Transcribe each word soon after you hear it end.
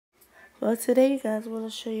Well, today you guys want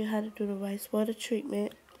to show you how to do the rice water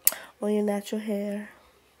treatment on your natural hair.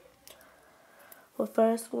 Well,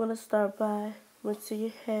 first we're going to start by rinsing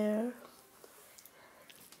your hair.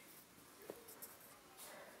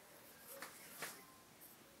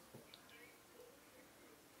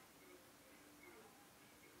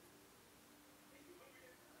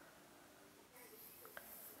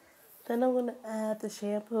 Then I'm going to add the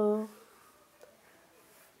shampoo,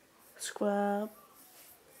 scrub,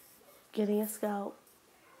 getting your scalp.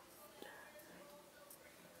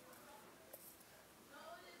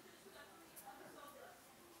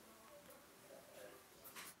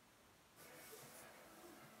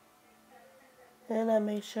 Then I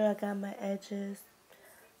make sure I got my edges,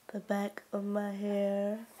 the back of my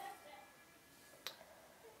hair,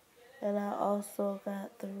 and I also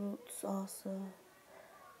got the roots also.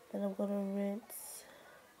 Then I'm going to rinse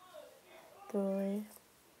thoroughly.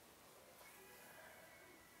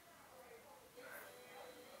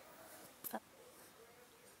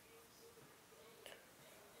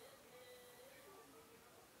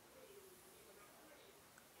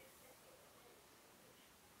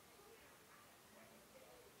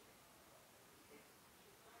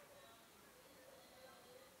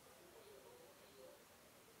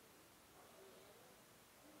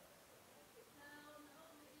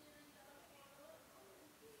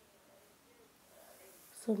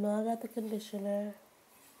 So now I got the conditioner.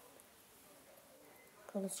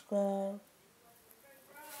 Gonna scrub,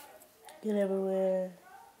 get everywhere.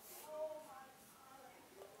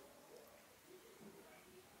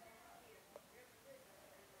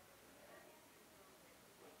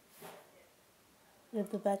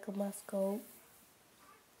 Get the back of my scalp.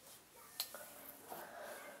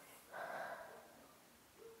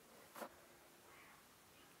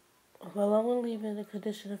 Well, I'm gonna leave in the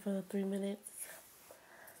conditioner for 3 minutes.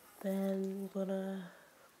 Then I'm gonna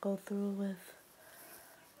go through with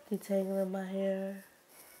detangling my hair.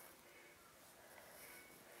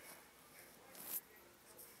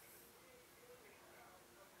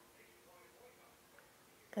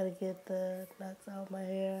 Gotta get the knots out of my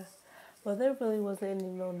hair. Well, there really wasn't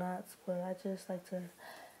any no knots, but I just like to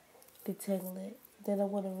detangle it. Then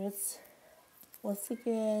I'm gonna rinse once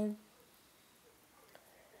again.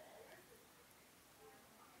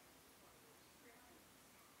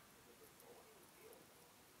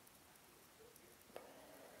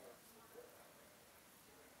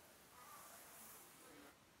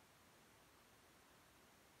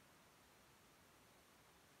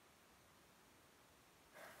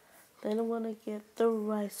 Then I'm gonna get the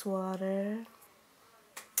rice water.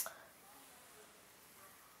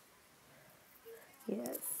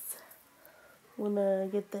 Yes. I'm gonna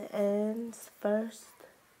get the ends first.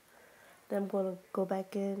 Then I'm gonna go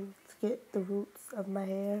back in to get the roots of my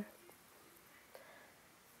hair.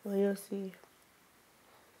 Well, you'll see.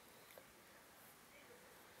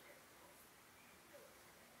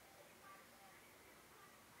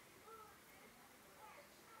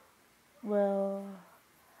 Well,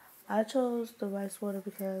 I chose the rice water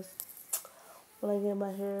because when I get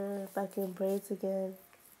my hair back in braids again,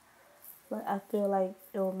 like I feel like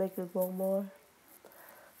it will make it grow more.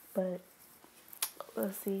 But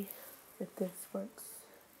let's see if this works.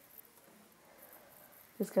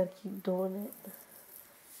 Just gotta keep doing it.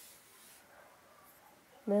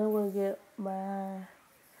 Then I'm gonna get my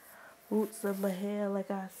roots of my hair, like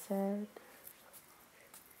I said.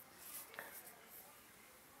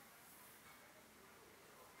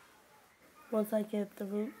 Once I get the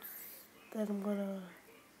roots, then I'm gonna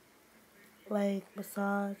like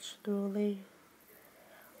massage thoroughly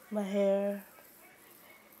my hair.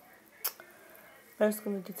 First,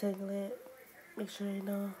 gonna detangle it. Make sure you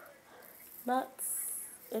know knots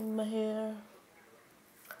in my hair.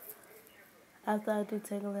 After I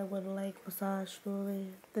detangle it, I'm gonna like massage thoroughly.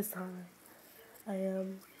 This time, I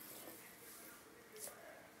am.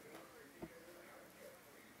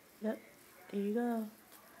 Yep, there you go.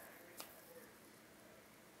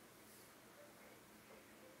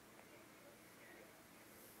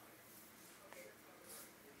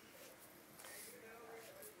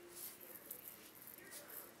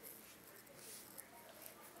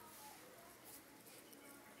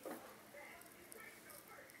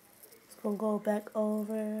 Gonna go back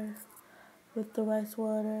over with the rice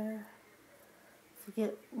water to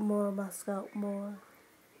get more of my scalp more.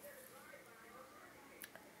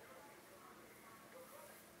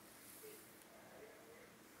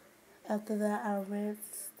 After that, I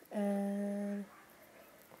rinsed, and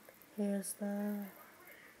here's the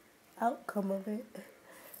outcome of it.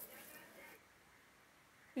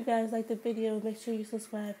 If you guys like the video, make sure you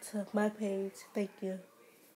subscribe to my page. Thank you.